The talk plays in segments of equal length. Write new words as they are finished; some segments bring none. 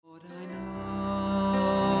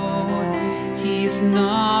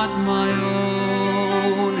not my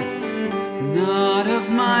own, not of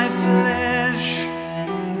my flesh.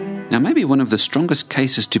 Now, maybe one of the strongest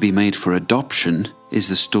cases to be made for adoption is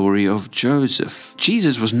the story of Joseph.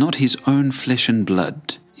 Jesus was not his own flesh and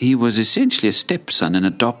blood. He was essentially a stepson, an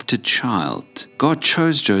adopted child. God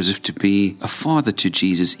chose Joseph to be a father to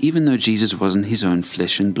Jesus, even though Jesus wasn't his own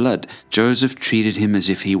flesh and blood. Joseph treated him as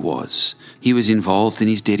if he was. He was involved in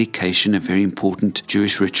his dedication, a very important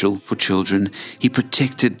Jewish ritual for children. He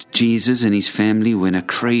protected Jesus and his family when a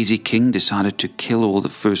crazy king decided to kill all the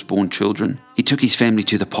firstborn children. He took his family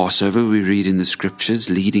to the Passover, we read in the scriptures,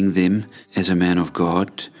 leading them as a man of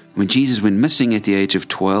God. When Jesus went missing at the age of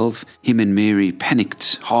 12, him and Mary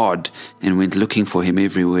panicked hard and went looking for him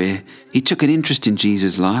everywhere. He took an interest in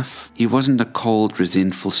Jesus' life. He wasn't a cold,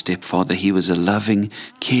 resentful stepfather. He was a loving,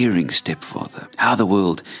 caring stepfather. How the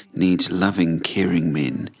world needs loving, caring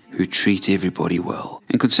men who treat everybody well.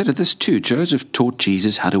 And consider this too, Joseph taught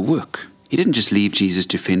Jesus how to work. He didn't just leave Jesus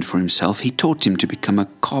to fend for himself. He taught him to become a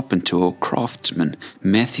carpenter or craftsman.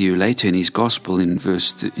 Matthew, later in his gospel, in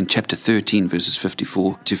chapter 13, verses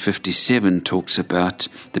 54 to 57, talks about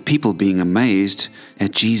the people being amazed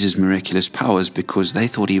at Jesus' miraculous powers because they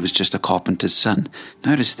thought he was just a carpenter's son.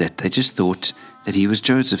 Notice that. They just thought that he was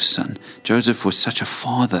Joseph's son. Joseph was such a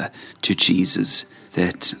father to Jesus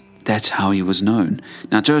that's how he was known.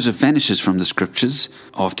 Now, Joseph vanishes from the scriptures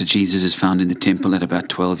after Jesus is found in the temple at about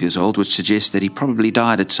 12 years old, which suggests that he probably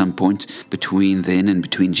died at some point between then and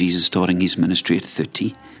between Jesus starting his ministry at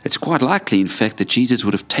 30. It's quite likely, in fact, that Jesus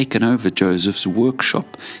would have taken over Joseph's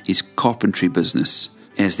workshop, his carpentry business.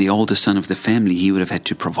 As the older son of the family, he would have had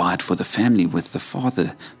to provide for the family with the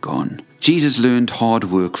father gone. Jesus learned hard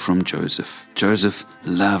work from Joseph. Joseph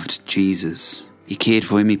loved Jesus. He cared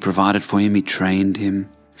for him, he provided for him, he trained him.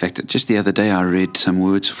 In fact, just the other day I read some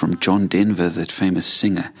words from John Denver, that famous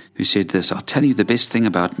singer, who said this: "I'll tell you the best thing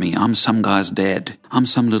about me. I'm some guy's dad. I'm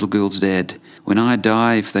some little girl's dad. When I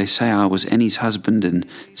die, if they say I was Annie's husband and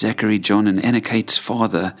Zachary, John and Anna Kate's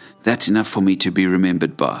father, that's enough for me to be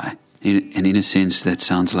remembered by." And in a sense, that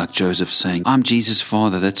sounds like Joseph saying, I'm Jesus'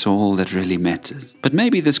 father, that's all that really matters. But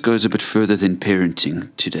maybe this goes a bit further than parenting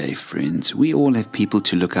today, friends. We all have people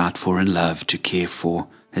to look out for and love, to care for,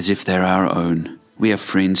 as if they're our own. We have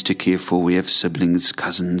friends to care for, we have siblings,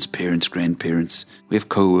 cousins, parents, grandparents. We have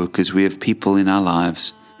co-workers, we have people in our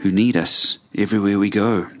lives who need us everywhere we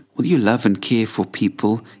go. Will you love and care for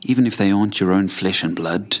people, even if they aren't your own flesh and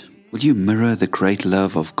blood? Will you mirror the great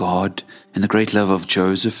love of God and the great love of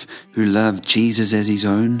Joseph, who loved Jesus as his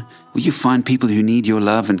own? Will you find people who need your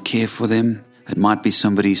love and care for them? It might be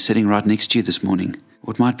somebody sitting right next to you this morning,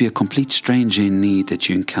 or it might be a complete stranger in need that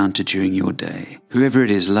you encounter during your day. Whoever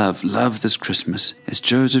it is, love this Christmas. As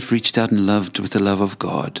Joseph reached out and loved with the love of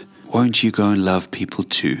God, won't you go and love people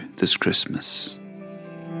too this Christmas?